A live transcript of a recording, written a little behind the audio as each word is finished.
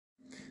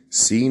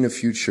See in the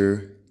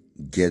future,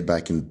 get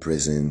back in the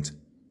present,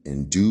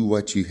 and do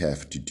what you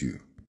have to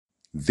do.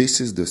 This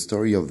is the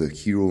story of the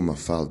hero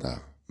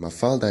Mafalda.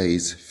 Mafalda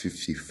is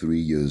 53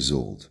 years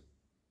old.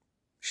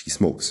 She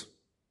smokes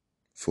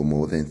for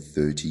more than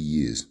 30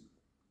 years,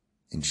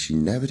 and she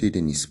never did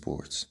any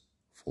sports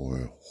for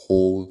her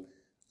whole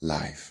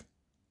life.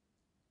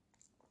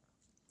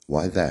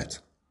 Why that?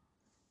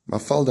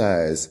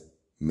 Mafalda, as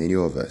many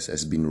of us,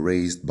 has been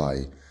raised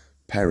by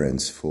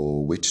parents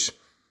for which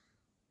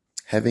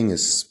having a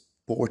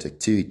sport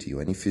activity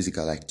or any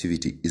physical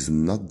activity is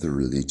not the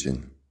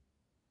religion.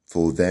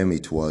 For them,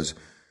 it was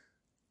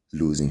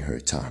losing her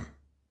time.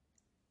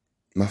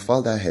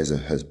 Mafalda has a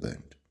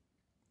husband.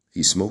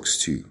 He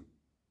smokes too.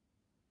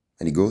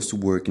 And he goes to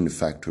work in the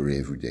factory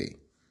every day,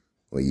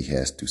 where he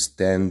has to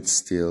stand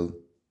still,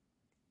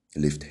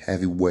 lift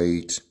heavy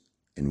weight,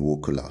 and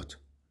walk a lot.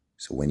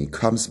 So when he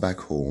comes back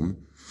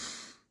home,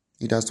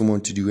 he doesn't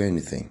want to do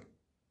anything.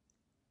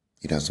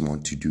 He doesn't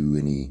want to do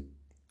any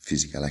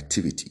physical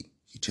activity.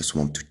 He just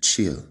wants to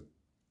chill.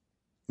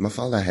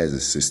 Mafalda has a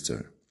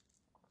sister.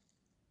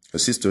 Her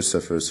sister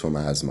suffers from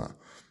asthma.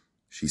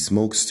 She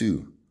smokes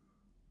too.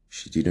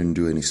 She didn't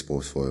do any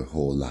sports for her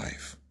whole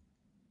life.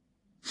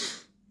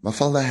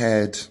 Mafalda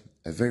had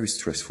a very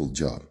stressful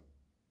job.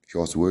 She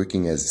was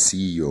working as a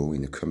CEO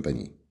in a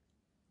company.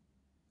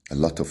 A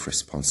lot of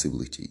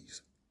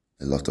responsibilities,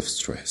 a lot of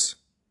stress.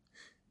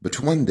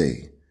 But one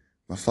day,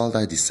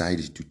 Mafalda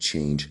decided to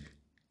change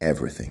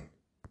everything.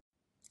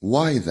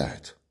 Why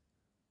that?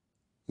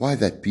 Why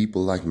that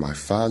people like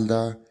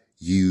Mafalda,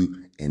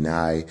 you and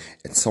I,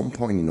 at some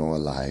point in our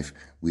life,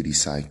 we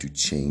decide to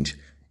change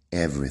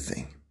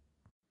everything?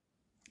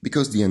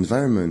 Because the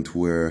environment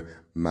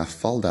where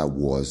Mafalda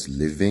was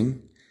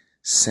living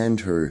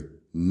sent her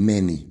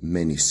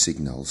many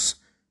signals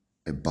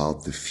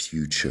about the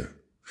future.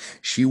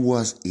 She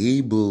was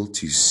able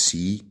to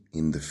see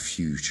in the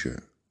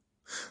future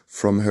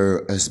from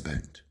her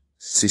husband,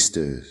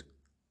 sisters,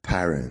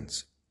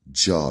 parents,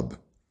 job.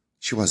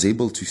 She was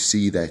able to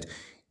see that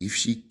if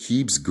she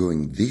keeps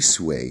going this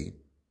way,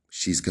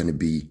 she's going to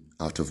be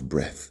out of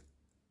breath.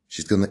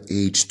 She's going to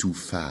age too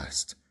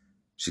fast.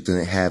 She's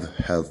going to have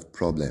health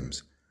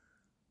problems.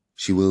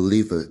 She will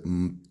live a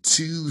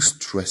too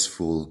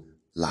stressful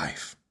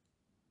life.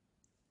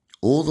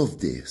 All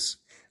of this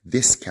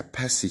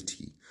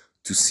capacity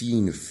to see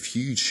in the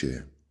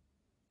future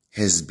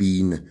has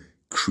been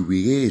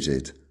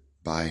created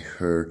by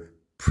her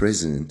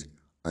present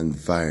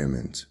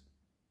environment.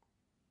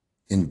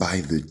 And by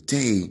the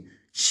day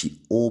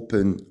she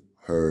opened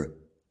her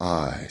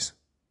eyes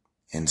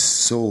and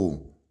saw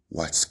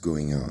what's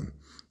going on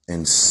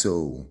and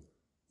saw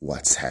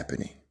what's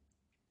happening,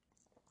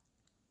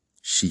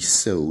 she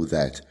saw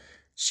that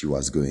she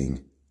was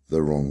going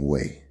the wrong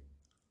way.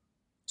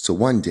 So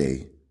one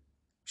day,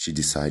 she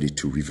decided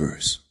to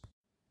reverse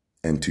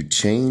and to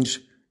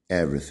change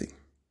everything.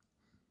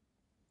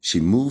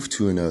 She moved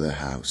to another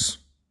house.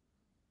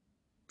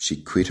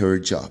 She quit her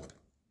job,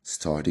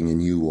 starting a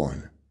new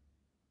one.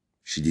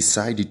 She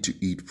decided to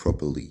eat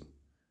properly.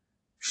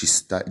 She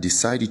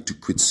decided to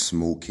quit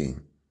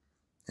smoking,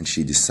 and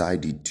she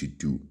decided to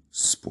do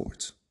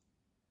sport.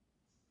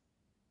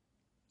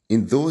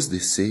 In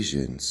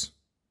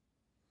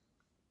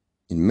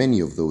many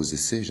of those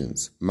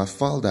decisions,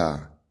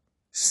 Mafalda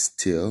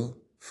still,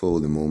 for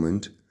the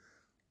moment,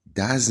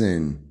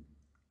 doesn't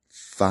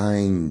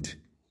find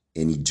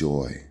any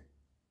joy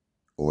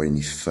or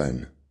any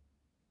fun.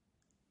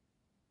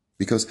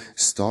 Because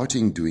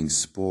starting doing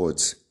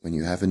sports when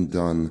you haven't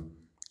done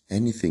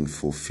anything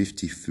for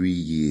 53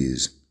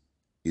 years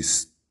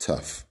is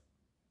tough.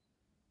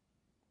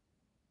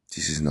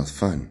 This is not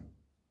fun.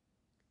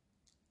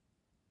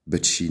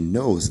 But she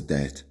knows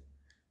that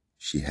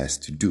she has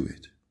to do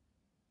it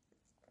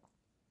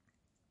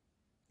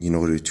in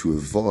order to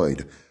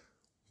avoid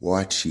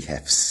what she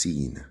has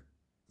seen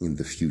in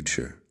the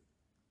future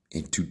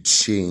and to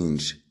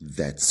change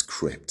that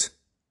script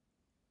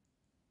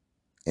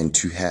and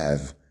to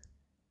have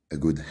a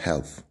good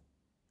health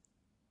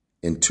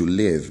and to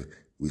live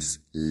with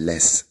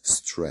less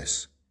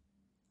stress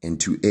and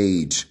to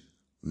age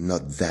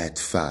not that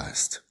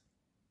fast.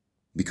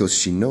 Because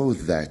she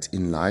knows that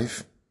in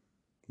life,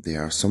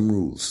 there are some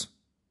rules.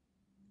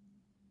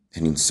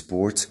 And in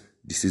sport,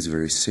 this is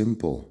very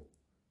simple.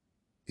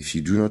 If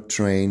you do not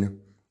train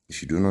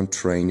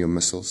your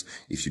muscles,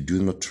 if you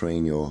do not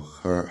train your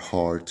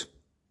heart,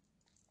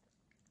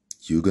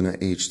 you're going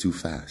to age too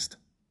fast.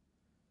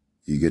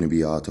 You're going to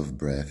be out of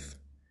breath.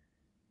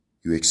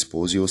 You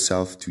expose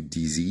yourself to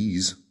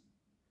disease.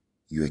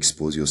 You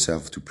expose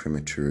yourself to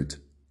premature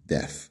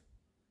death.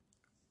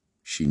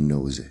 She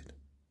knows it.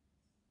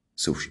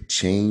 So she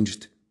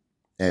changed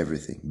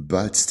everything,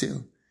 but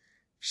still,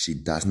 she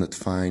does not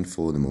find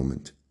for the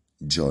moment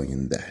joy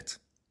in that.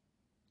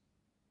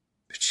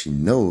 But she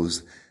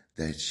knows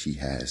that she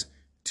has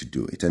to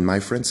do it. And my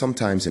friend,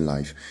 sometimes in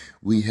life,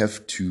 we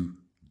have to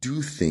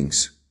do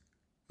things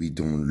we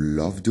don't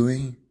love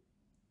doing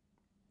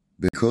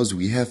because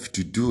we have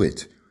to do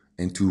it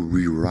and to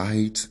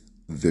rewrite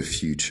the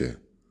future.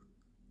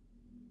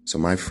 So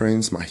my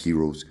friends, my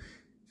heroes,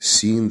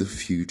 see in the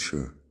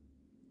future,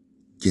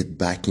 get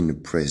back in the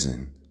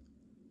present,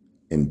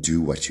 and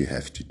do what you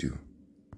have to do.